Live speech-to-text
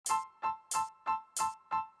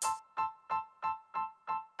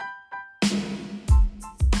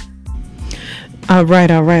All right.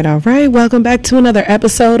 Welcome back to another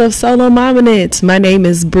episode of Solo Mama Minutes. My name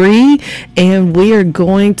is Bree, and we are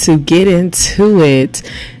going to get into it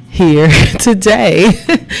here today.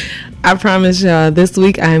 I promise y'all, this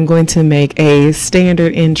week I am going to make a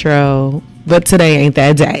standard intro, but today ain't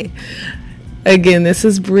that day. Again, this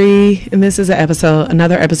is Bree, and this is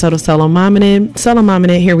another episode of Solo Mama Minute. Solo Mama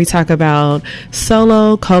Minute, here we talk about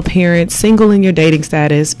solo, co-parent, single in your dating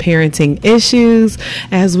status, parenting issues,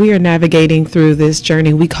 as we are navigating through this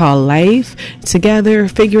journey we call life together,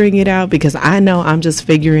 figuring it out, because I know I'm just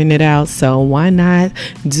figuring it out, so why not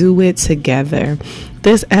do it together?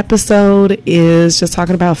 This episode is just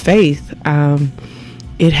talking about faith.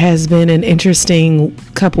 It has been an interesting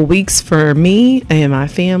couple weeks for me and my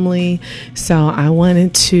family. So I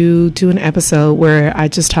wanted to do an episode where I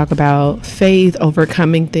just talk about faith,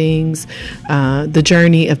 overcoming things, the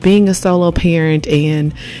journey of being a solo parent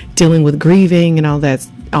and dealing with grieving and all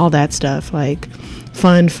that stuff, like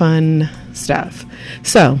fun stuff.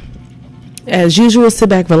 So as usual, sit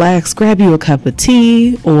back, relax, grab you a cup of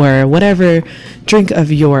tea or whatever drink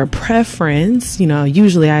of your preference. You know,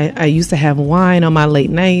 usually I used to have wine on my late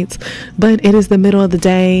nights, but it is the middle of the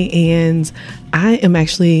day and I am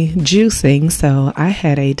actually juicing. So I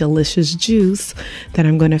had a delicious juice that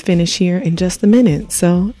I'm going to finish here in just a minute.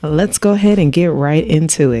 So let's go ahead and get right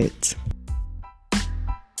into it.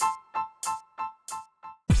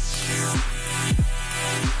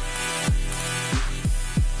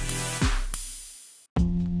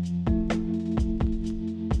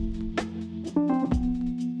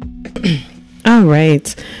 All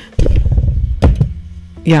right.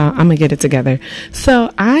 Yeah, I'm gonna get it together.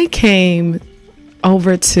 So I came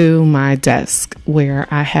over to my desk where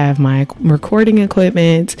I have my recording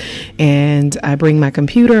equipment and I bring my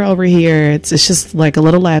computer over here. It's just like a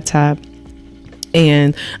little laptop.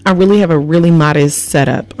 And I really have a really modest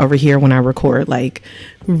setup over here when I record, like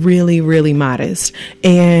really modest.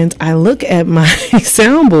 And I look at my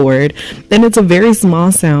soundboard and it's a very small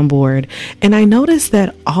soundboard. And I noticed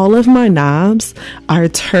that all of my knobs are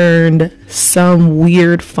turned some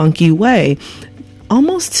weird, funky way,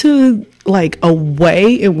 almost to like a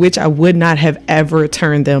way in which I would not have ever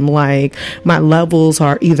turned them. Like my levels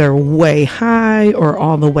are either way high or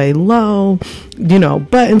all the way low, you know,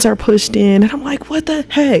 buttons are pushed in and I'm like, what the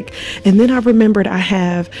heck? And then I remembered I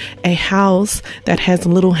have a house that has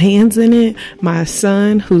little hands in it. My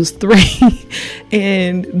son, who's 3,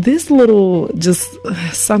 and this little just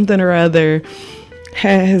something or other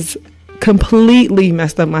has completely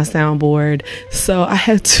messed up my soundboard. So I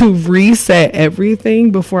had to reset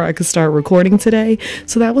everything before I could start recording today.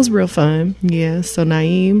 So that was real fun. Yeah. So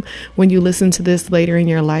Naeem, when you listen to this later in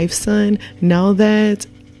your life, son, know that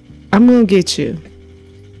I'm going to get you.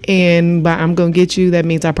 And by I'm going to get you, that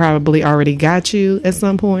means I probably already got you at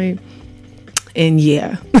some point. And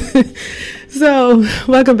yeah. So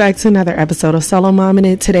welcome back to another episode of Solo Mom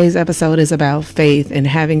Minute. Today's episode is about faith and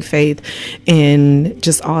having faith in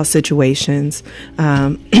just all situations.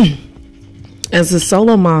 As a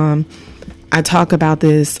solo mom, I talk about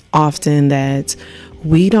this often, that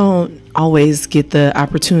we don't always get the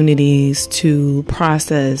opportunities to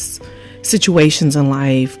process situations in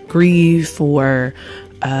life, grief or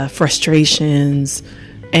frustrations,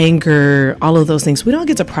 anger, all of those things. We don't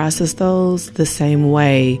get to process those the same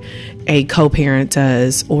way a co-parent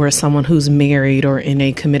does, or someone who's married or in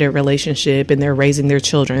a committed relationship and they're raising their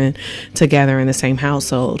children together in the same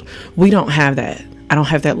household. We don't have that. I don't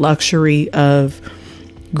have that luxury of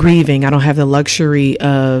grieving. I don't have the luxury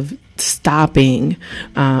of stopping.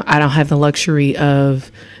 I don't have the luxury of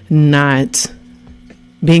not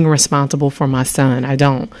being responsible for my son. I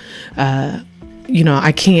don't.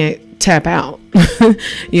 I can't tap out.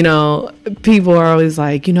 You know, people are always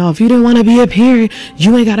like, you know, if you didn't want to be a parent,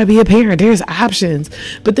 you ain't got to be a parent. There's options.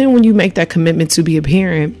 But then when you make that commitment to be a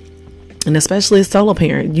parent, and especially a solo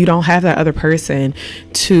parent, you don't have that other person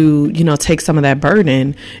to, you know, take some of that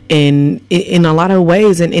burden in a lot of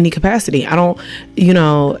ways, in any capacity. I don't, you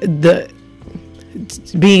know,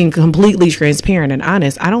 being completely transparent and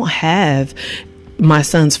honest, I don't have my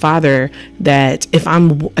son's father that if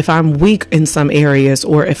I'm weak in some areas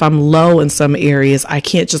or if I'm low in some areas, I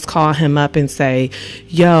can't just call him up and say,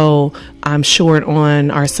 yo, I'm short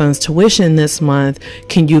on our son's tuition this month.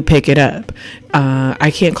 Can you pick it up?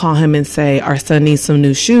 I can't call him and say, our son needs some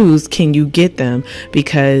new shoes. Can you get them?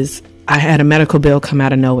 Because I had a medical bill come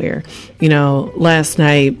out of nowhere. You know, last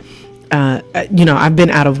night, I've been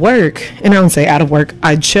out of work, and I don't say out of work.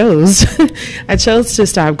 I chose to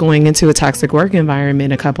stop going into a toxic work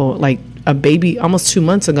environment almost 2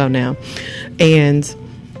 months ago now. And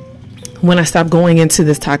when I stopped going into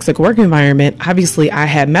this toxic work environment, obviously I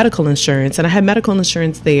had medical insurance, and I had medical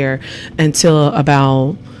insurance there until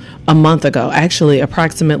about a month ago, actually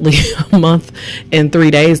approximately a month and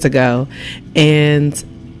 3 days ago. And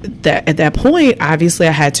that at that point, obviously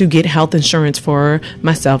I had to get health insurance for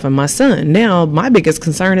myself and my son. Now, my biggest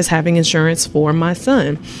concern is having insurance for my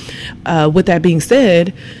son. With that being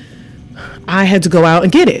said, I had to go out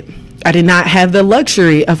and get it. I did not have the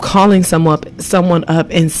luxury of calling someone up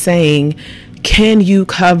and saying, can you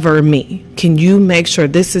cover me? Can you make sure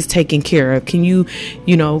this is taken care of? Can you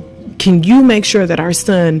make sure that our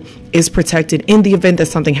son is protected in the event that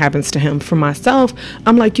something happens to him? For myself,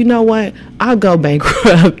 I'm like, you know what? I'll go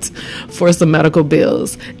bankrupt for some medical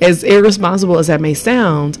bills. As irresponsible as that may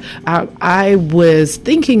sound, I was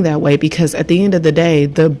thinking that way because at the end of the day,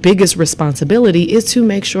 the biggest responsibility is to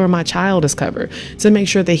make sure my child is covered, to make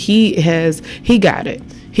sure that he got it.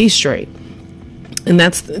 He's straight. And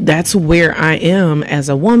that's where I am as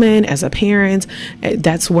a woman, as a parent.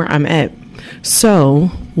 That's where I'm at. So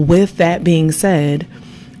with that being said,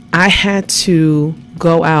 I had to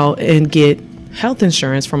go out and get health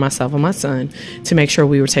insurance for myself and my son to make sure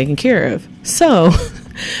we were taken care of. So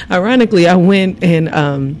ironically, I went and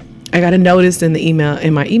I got a notice in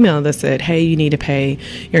my email that said, hey, you need to pay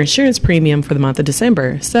your insurance premium for the month of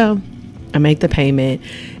December. So I make the payment,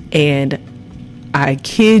 and I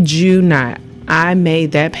kid you not, I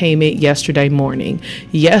made that payment yesterday morning.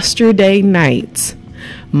 Yesterday night,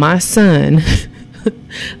 my son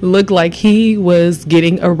looked like he was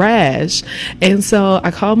getting a rash. And so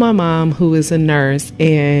I called my mom, who is a nurse,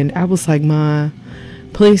 and I was like, Ma,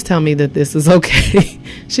 please tell me that this is okay.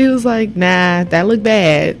 She was like, nah, that looked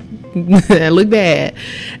bad. That looked bad.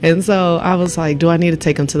 And so I was like, do I need to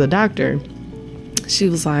take him to the doctor? She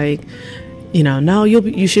was like, no,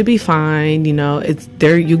 you should be fine. It's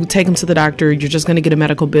there. You take them to the doctor. You're just going to get a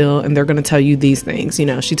medical bill, and they're going to tell you these things.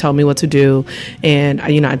 She told me what to do, and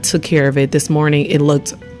I took care of it. This morning, it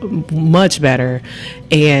looked much better,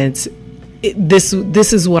 and this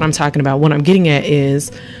is what I'm talking about. What I'm getting at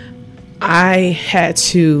is, I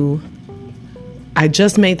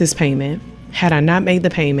just made this payment. Had I not made the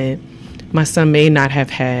payment, my son may not have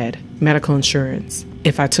had medical insurance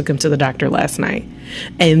if I took him to the doctor last night.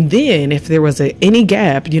 And then if there was any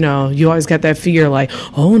gap, you always got that fear like,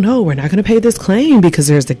 oh no, we're not going to pay this claim because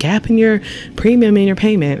there's a gap in your premium in your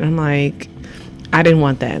payment. And I'm like, I didn't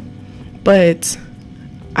want that. But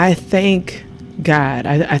I thank God,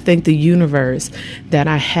 I thank the universe that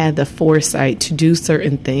I had the foresight to do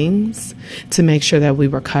certain things to make sure that we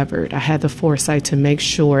were covered. I had the foresight to make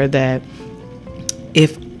sure that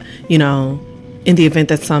if, in the event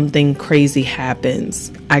that something crazy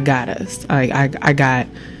happens, I got us. I got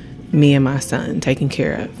me and my son taken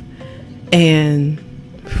care of. And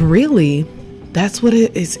really, that's what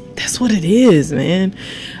it is. That's what it is, man.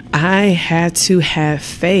 I had to have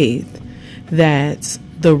faith that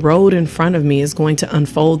the road in front of me is going to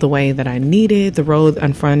unfold the way that I needed. The road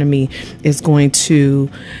in front of me is going to,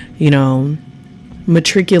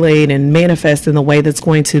 matriculate and manifest in the way that's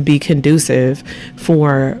going to be conducive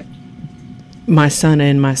for my son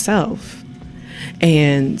and myself.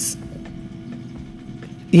 And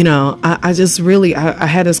I just really I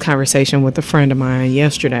had this conversation with a friend of mine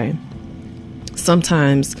yesterday.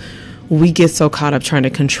 Sometimes we get so caught up trying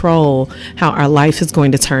to control how our life is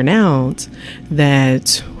going to turn out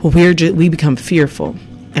that we become fearful.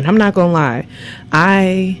 And I'm not gonna lie,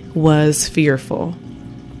 I was fearful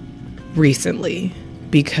recently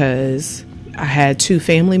because I had 2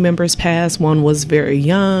 family members pass. One was very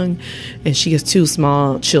young, and she has 2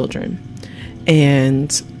 small children.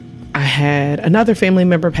 And I had another family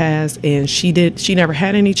member pass, and she never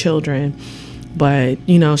had any children, but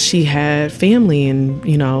she had family and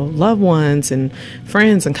loved ones and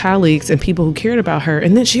friends and colleagues and people who cared about her.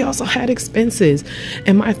 And then she also had expenses.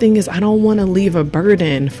 And my thing is, I don't want to leave a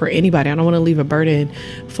burden for anybody. I don't want to leave a burden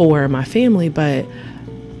for my family, but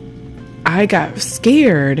I got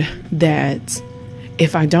scared that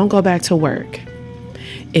if I don't go back to work,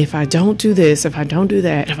 if I don't do this, if I don't do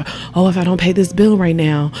that, if I don't pay this bill right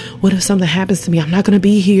now, what if something happens to me? I'm not going to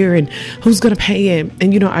be here, and who's going to pay it?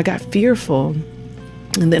 And, I got fearful.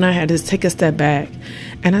 And then I had to take a step back,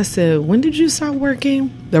 and I said, when did you start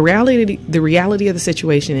working? The reality of the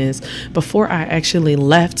situation is, before I actually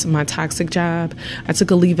left my toxic job, I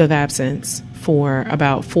took a leave of absence for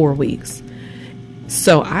about 4 weeks.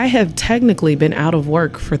 So I have technically been out of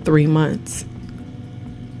work for 3 months.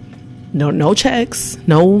 No checks,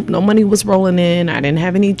 no money was rolling in. I didn't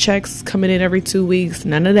have any checks coming in every 2 weeks.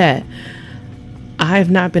 None of that. I have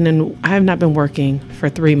not been working for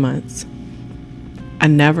 3 months. I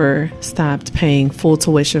never stopped paying full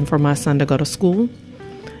tuition for my son to go to school.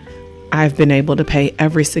 I've been able to pay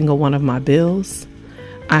every single one of my bills.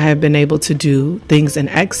 I have been able to do things in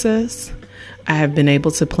excess. I have been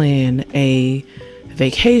able to plan a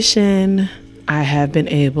vacation. I have been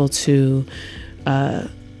able to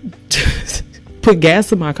put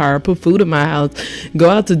gas in my car, put food in my house, go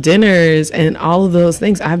out to dinners, and all of those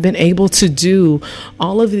things. I've been able to do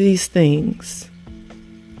all of these things,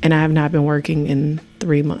 and I have not been working in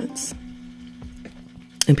 3 months.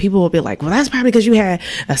 And people will be like, well, that's probably because you had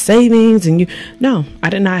a savings and no, I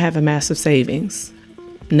did not have a massive savings.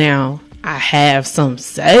 Now I have some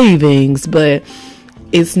savings, but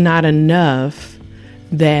it's not enough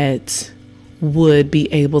that would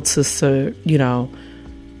be able to,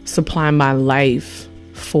 supply my life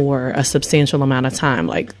for a substantial amount of time,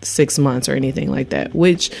 like 6 months or anything like that,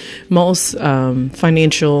 which most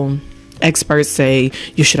financial experts say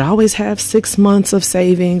you should always have 6 months of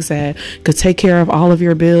savings that could take care of all of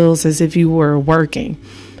your bills as if you were working.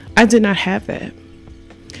 I did not have that.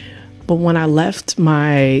 But when I left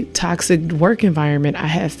my toxic work environment, I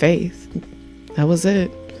had faith. That was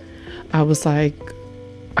it. I was like,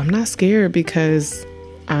 I'm not scared because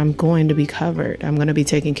I'm going to be covered. I'm going to be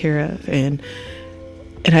taken care of. And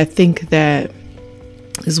I think that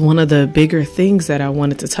is one of the bigger things that I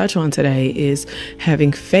wanted to touch on today, is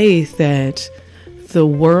having faith that the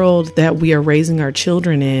world that we are raising our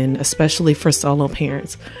children in, especially for solo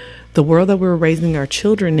parents, the world that we're raising our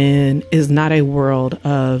children in is not a world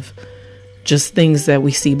of just things that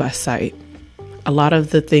we see by sight. A lot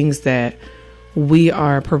of the things that we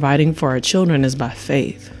are providing for our children is by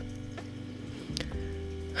faith.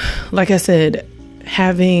 Like I said,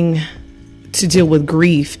 having to deal with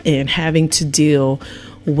grief and having to deal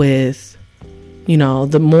with,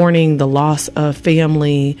 the mourning, the loss of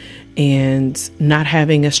family, and not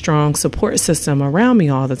having a strong support system around me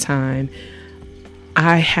all the time,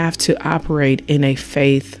 I have to operate in a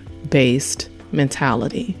faith-based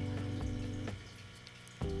mentality.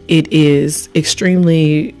 It is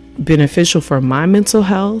extremely beneficial for my mental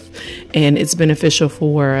health, and it's beneficial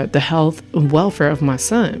for the health and welfare of my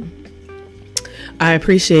son. I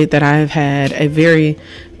appreciate that I've had a very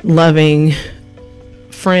loving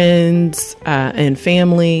friends and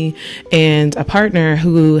family and a partner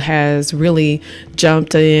who has really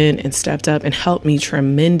jumped in and stepped up and helped me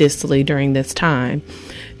tremendously during this time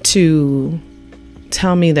to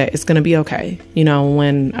tell me that it's going to be okay.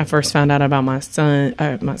 When I first found out about I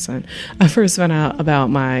first found out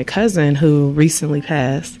about my cousin who recently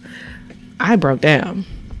passed, I broke down.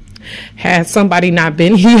 Had somebody not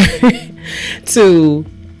been here to,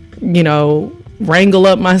 wrangle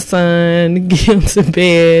up my son, get him to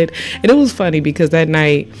bed. And it was funny because that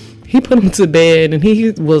night he put him to bed and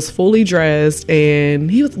he was fully dressed and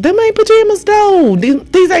them ain't pajamas though.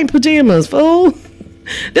 These ain't pajamas, fool.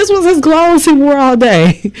 This was his clothes he wore all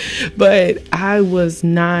day. But I was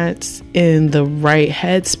not in the right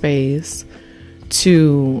headspace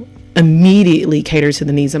to immediately cater to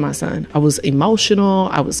the needs of my son. I was emotional.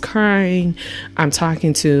 I was crying. I'm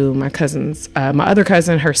talking to my cousins, my other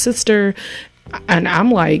cousin, her sister, and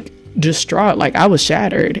I'm like distraught. Like I was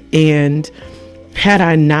shattered. And had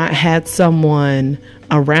I not had someone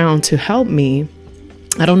around to help me,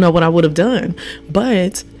 I don't know what I would have done.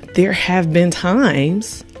 But there have been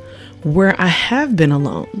times where I have been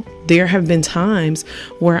alone. There have been times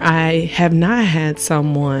where I have not had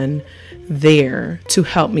someone there to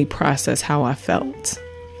help me process how I felt.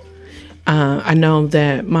 I know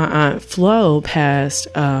that my Aunt Flo passed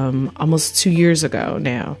almost 2 years ago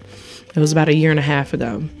now. It was about 1.5 years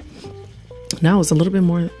ago. Now it's a little bit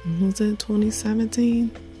more, was it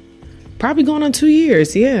 2017? Probably going on 2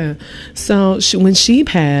 years, yeah. So when she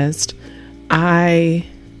passed, I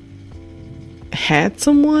had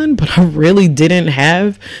someone, but I really didn't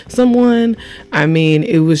have someone. I mean,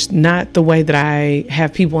 it was not the way that I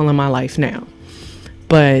have people in my life now.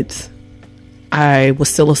 But I was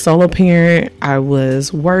still a solo parent. I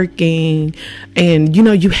was working, and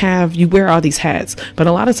you wear all these hats, but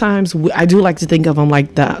a lot of times I do like to think of them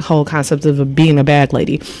like the whole concept of being a bag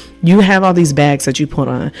lady. You have all these bags that you put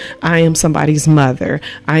on. I am somebody's mother.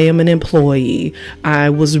 I am an employee.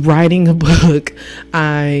 I was writing a book.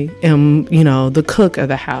 I am, the cook of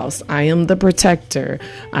the house. I am the protector.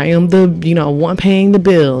 I am the, one paying the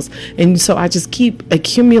bills. And so I just keep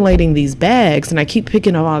accumulating these bags and I keep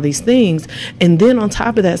picking up all these things. And then on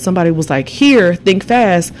top of that, somebody was like, here, think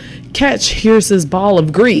fast, catch, here's this ball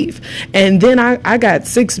of grief. And then I got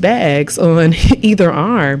 6 bags on either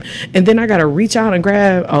arm. And then I got to reach out and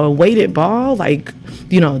grab a weighted ball, like,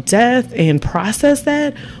 death, and process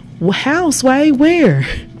that. How, Sway? Where?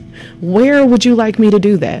 Where would you like me to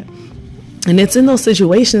do that? And it's in those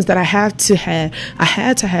situations that I had to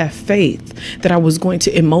have faith that I was going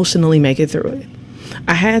to emotionally make it through it.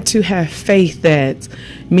 I had to have faith that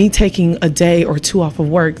me taking a day or two off of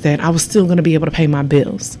work, that I was still going to be able to pay my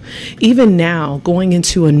bills. Even now, going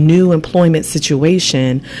into a new employment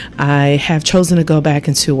situation, I have chosen to go back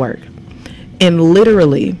into work. And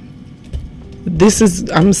literally,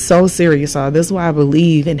 I'm so serious, y'all. This is why I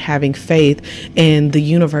believe in having faith in the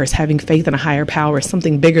universe, having faith in a higher power,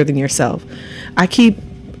 something bigger than yourself. I keep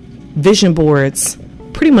vision boards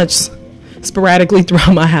pretty much sporadically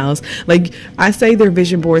throughout my house. Like, I say they're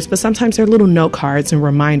vision boards, but sometimes they're little note cards and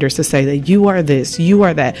reminders to say that you are this, you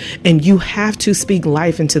are that, and you have to speak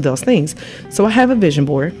life into those things. So I have a vision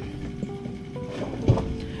board.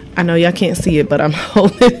 I know y'all can't see it, but I'm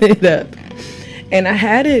holding it up. And I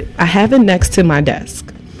have it next to my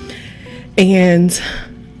desk. And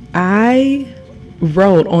I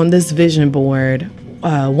wrote on this vision board,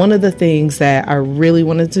 one of the things that I really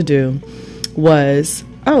wanted to do was,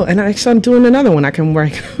 and actually I'm doing another one. I can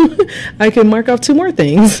mark off two more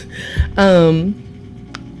things.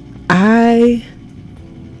 I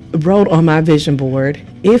wrote on my vision board,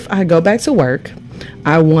 if I go back to work,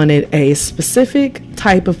 I wanted a specific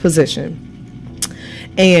type of position.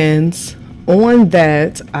 And under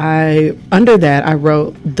that, I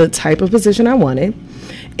wrote the type of position I wanted,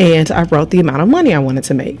 and I wrote the amount of money I wanted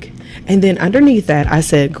to make. And then underneath that, I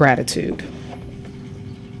said gratitude.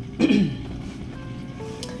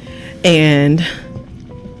 And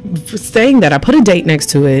saying that, I put a date next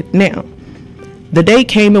to it. Now, the date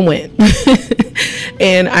came and went.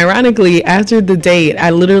 And ironically, after the date, I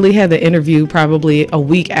literally had the interview probably a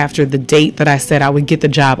week after the date that I said I would get the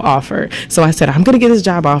job offer. So I said, I'm going to get this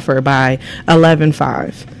job offer by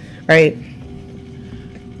 11/5, right?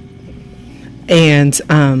 And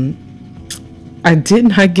I did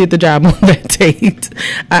not get the job on that date.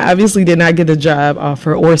 I obviously did not get the job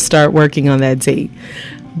offer or start working on that date.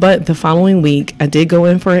 But the following week, I did go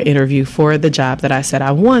in for an interview for the job that I said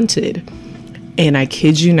I wanted. And I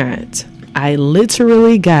kid you not, I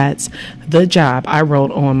literally got the job I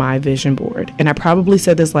wrote on my vision board. And I probably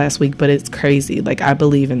said this last week, but it's crazy. Like, I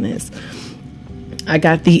believe in this. I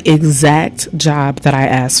got the exact job that I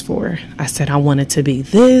asked for. I said I wanted to be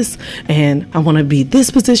this, and I want to be this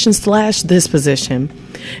position / this position.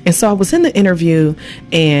 And so I was in the interview,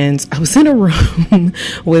 and I was in a room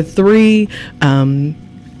with three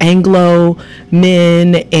Anglo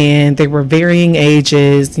men, and they were varying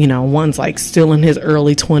ages. You know, one's like still in his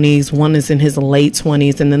early 20s, one is in his late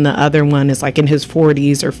 20s, and then the other one is like in his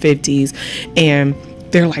 40s or 50s. And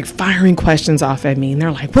they're like firing questions off at me, and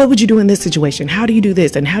they're like, what would you do in this situation? How do you do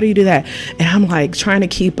this? And how do you do that? And I'm like trying to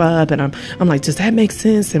keep up, and I'm like, does that make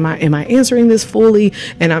sense? Am I answering this fully?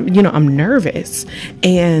 And I'm nervous.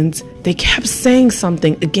 And they kept saying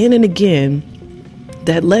something again and again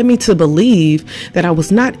that led me to believe that I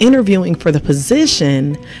was not interviewing for the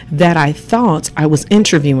position that I thought I was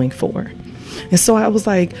interviewing for. And so I was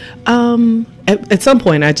like, at some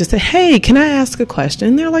point I just said, hey, can I ask a question?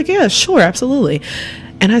 And they're like, yeah, sure, absolutely.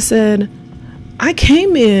 And I said, I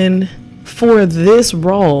came in for this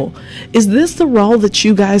role. Is this the role that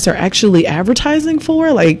you guys are actually advertising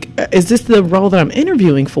for? Like, is this the role that I'm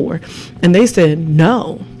interviewing for? And they said,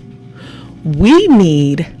 no, we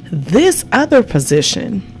need this other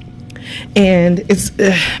position. And it's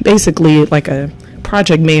basically like a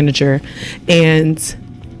project manager. And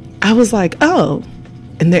I was like, oh.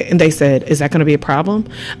 And they said, is that going to be a problem?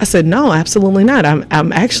 I said, no, absolutely not.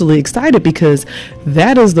 I'm actually excited because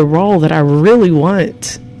that is the role that I really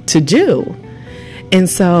want to do. And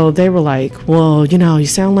so they were like, well, you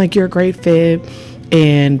sound like you're a great fit,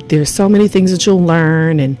 and there's so many things that you'll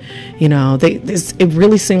learn. And, it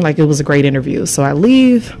really seemed like it was a great interview. So I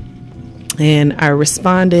leave. And I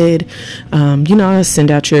responded, I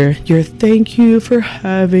send out your thank you for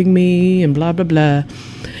having me and blah, blah, blah.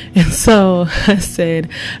 And so I said,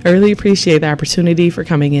 I really appreciate the opportunity for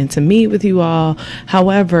coming in to meet with you all.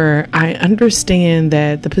 However, I understand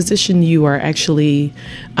that the position you are actually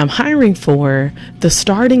hiring for, the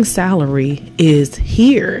starting salary is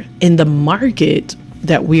here in the market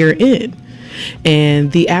that we're in.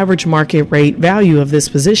 And the average market rate value of this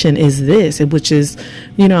position is this, which is,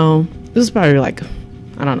 this is probably like,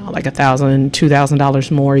 I don't know, like $1,000,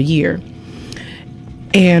 $2,000 more a year.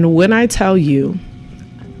 And when I tell you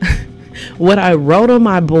what I wrote on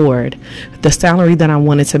my board, the salary that I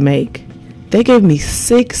wanted to make, they gave me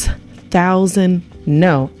 $6,000.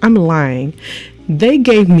 No, I'm lying. They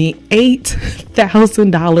gave me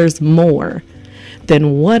 $8,000 more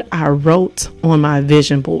than what I wrote on my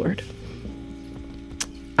vision board.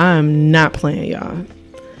 I'm not playing, y'all.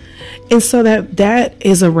 And so that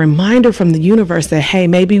is a reminder from the universe that, hey,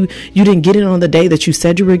 maybe you didn't get it on the day that you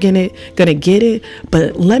said you were gonna get it,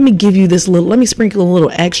 but let me give you let me sprinkle a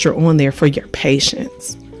little extra on there for your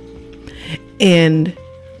patience. And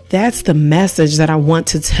that's the message that I want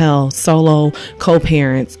to tell solo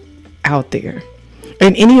co-parents out there.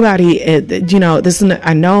 And anybody,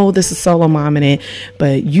 I know this is solo momming,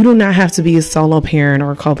 but you do not have to be a solo parent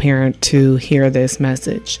or a co-parent to hear this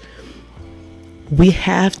message. We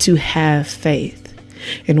have to have faith.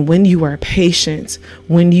 And when you are patient,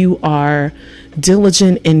 when you are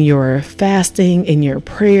diligent in your fasting, in your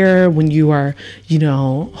prayer, when you are,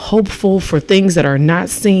 hopeful for things that are not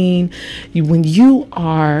seen, when you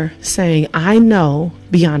are saying, I know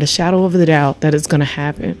beyond a shadow of a doubt that it's going to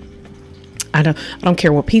happen. I don't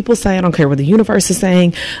care what people say. I don't care what the universe is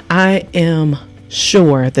saying. I am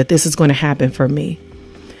sure that this is going to happen for me.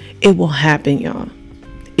 It will happen, y'all.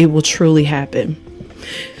 It will truly happen.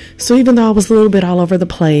 So even though I was a little bit all over the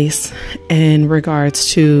place in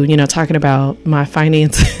regards to, talking about my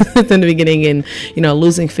finances in the beginning and,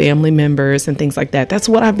 losing family members and things like that, that's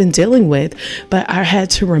what I've been dealing with. But I had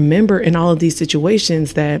to remember in all of these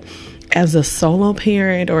situations that as a solo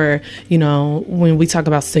parent, or, when we talk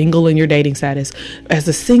about single in your dating status, as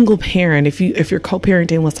a single parent, if you're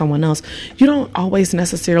co-parenting with someone else, you don't always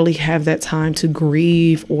necessarily have that time to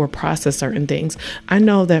grieve or process certain things. I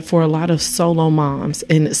know that for a lot of solo moms,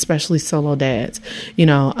 and especially solo dads,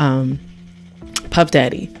 Puff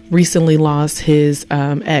Daddy recently lost his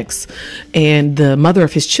ex and the mother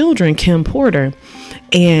of his children, Kim Porter,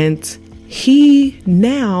 and he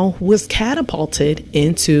now was catapulted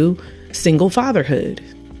into single fatherhood.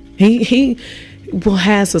 He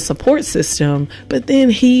has a support system, but then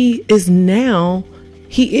he is mommy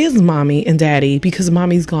and daddy because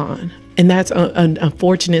mommy's gone. And that's an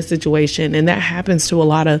unfortunate situation. And that happens to a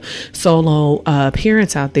lot of solo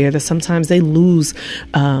parents out there, that sometimes they lose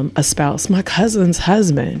a spouse. My cousin's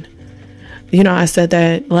husband, I said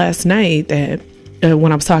that last night, that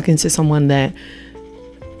when I was talking to someone, that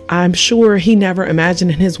I'm sure he never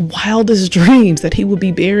imagined in his wildest dreams that he would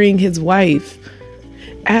be burying his wife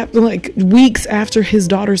weeks after his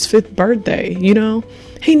daughter's 5th birthday.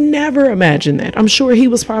 He never imagined that. I'm sure he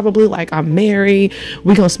was probably like, I'm married.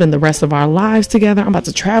 We're going to spend the rest of our lives together. I'm about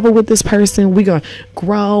to travel with this person. We're going to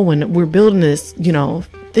grow, and we're building this,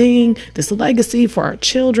 thing, this legacy for our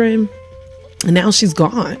children. And now she's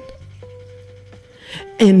gone.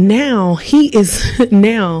 And now he is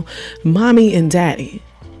mommy and daddy.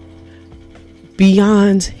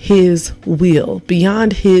 Beyond his will,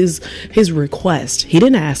 beyond his request. He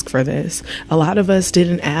didn't ask for this. A lot of us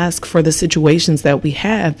didn't ask for the situations that we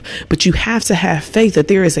have, but you have to have faith that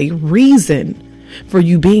there is a reason for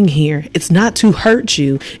you being here. It's not to hurt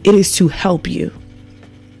you, it is to help you.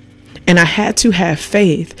 And I had to have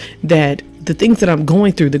faith that the things that I'm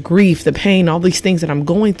going through, the grief, the pain, all these things that I'm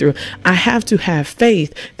going through, I have to have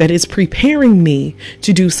faith that it's preparing me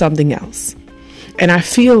to do something else. And I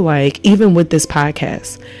feel like even with this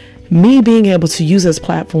podcast, me being able to use this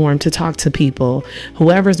platform to talk to people,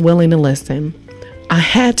 whoever's willing to listen, I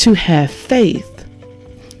had to have faith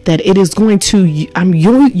that it is going to, I'm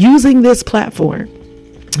using this platform,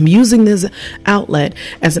 I'm using this outlet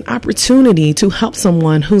as an opportunity to help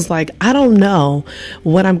someone who's like, I don't know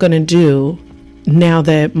what I'm going to do now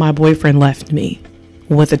that my boyfriend left me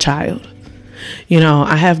with a child.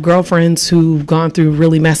 I have girlfriends who've gone through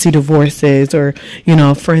really messy divorces, or,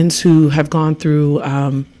 friends who have gone through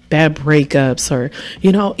bad breakups, or,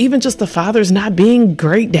 even just the fathers not being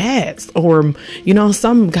great dads, or,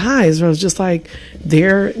 some guys are just like,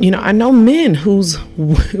 I know men whose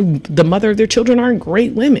the mother of their children aren't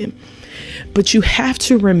great women. But you have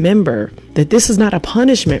to remember that this is not a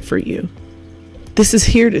punishment for you. This is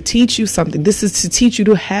here to teach you something. This is to teach you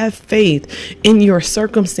to have faith in your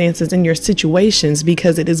circumstances, in your situations,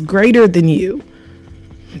 because it is greater than you.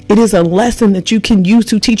 It is a lesson that you can use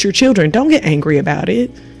to teach your children. Don't get angry about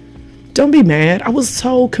it. Don't be mad. I was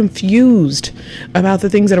so confused about the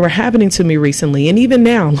things that were happening to me recently. And even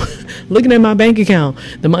now, looking at my bank account,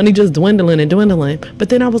 the money just dwindling and dwindling. But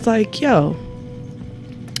then I was like, all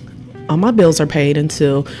my bills are paid I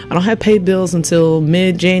don't have paid bills until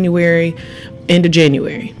mid-January. End of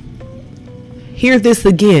January. Hear this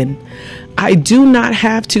again. I do not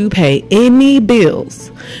have to pay any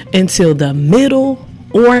bills until the middle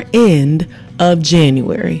or end of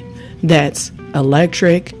January. That's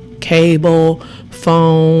electric, cable,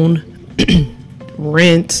 phone,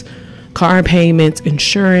 rent, car payments,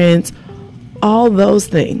 insurance, all those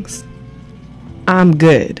things. I'm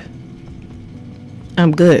good.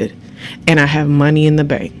 And I have money in the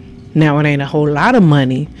bank. Now, it ain't a whole lot of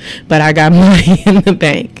money, but I got money in the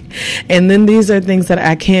bank. And then these are things that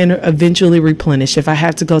I can eventually replenish. If I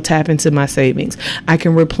have to go tap into my savings, I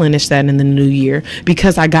can replenish that in the new year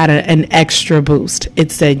because I got an extra boost.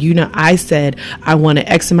 It said, I said I wanted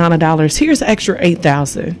X amount of dollars. Here's extra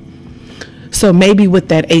 8,000. So maybe with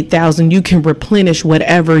that 8,000, you can replenish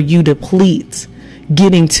whatever you deplete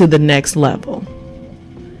getting to the next level.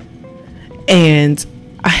 And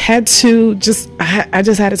I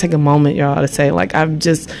just had to take a moment, y'all, to say, like, I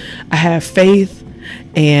have faith.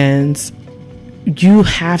 And you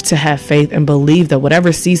have to have faith and believe that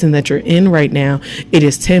whatever season that you're in right now, it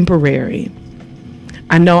is temporary.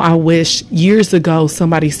 I know I wish years ago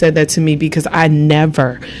somebody said that to me, because I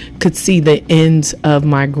never could see the end of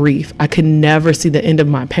my grief. I could never see the end of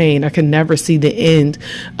my pain. I could never see the end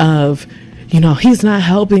of, he's not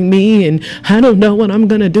helping me, and I don't know what I'm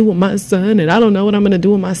going to do with my son, and I don't know what I'm going to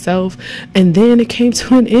do with myself. And then it came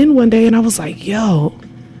to an end one day, and I was like, yo,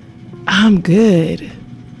 I'm good.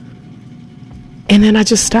 And then I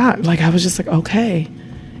just stopped. I was just like, okay,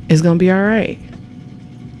 it's going to be all right.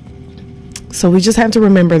 So we just have to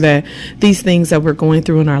remember that these things that we're going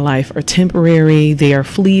through in our life are temporary. They are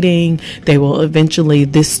fleeting. They will eventually,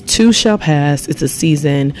 this too shall pass. It's a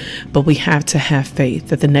season, but we have to have faith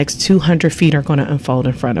that the next 200 feet are going to unfold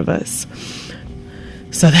in front of us.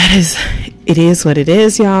 So it is what it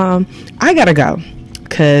is, y'all. I got to go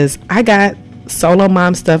because I got solo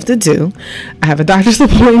mom stuff to do. I have a doctor's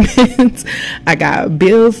appointment. I got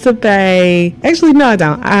bills to pay. Actually, no, I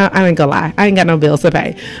don't. I ain't gonna lie. I ain't got no bills to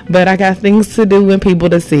pay, but I got things to do and people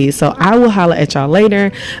to see. So I will holler at y'all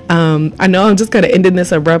later. I know I'm just gonna end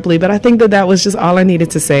this abruptly, but I think that was just all I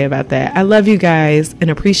needed to say about that. I love you guys and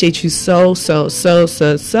appreciate you so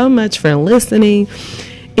much for listening.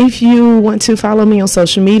 If you want to follow me on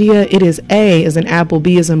social media, it is A as in apple,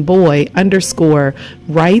 B as in boy, _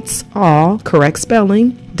 writes all, correct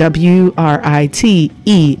spelling, WRITESALL.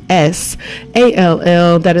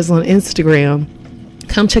 That is on Instagram.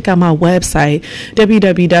 Come check out my website,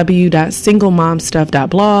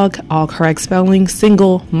 www.singlemomstuff.blog, all correct spelling,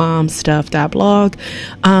 singlemomstuff.blog.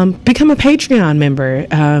 Become a Patreon member.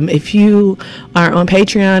 If you are on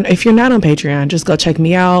Patreon, if you're not on Patreon, just go check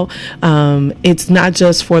me out. It's not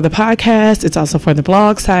just for the podcast, it's also for the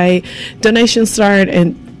blog site. Donations start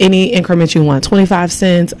in any increment you want, 25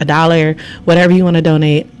 cents, $1, whatever you want to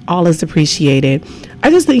donate, all is appreciated. I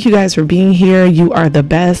just thank you guys for being here. You are the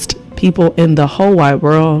best people in the whole wide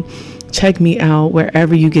world. Check me out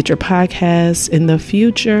wherever you get your podcasts in the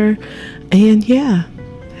future. And yeah,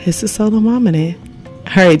 it's a solo mom in it.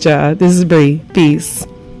 All right, y'all. This is Bree. Peace.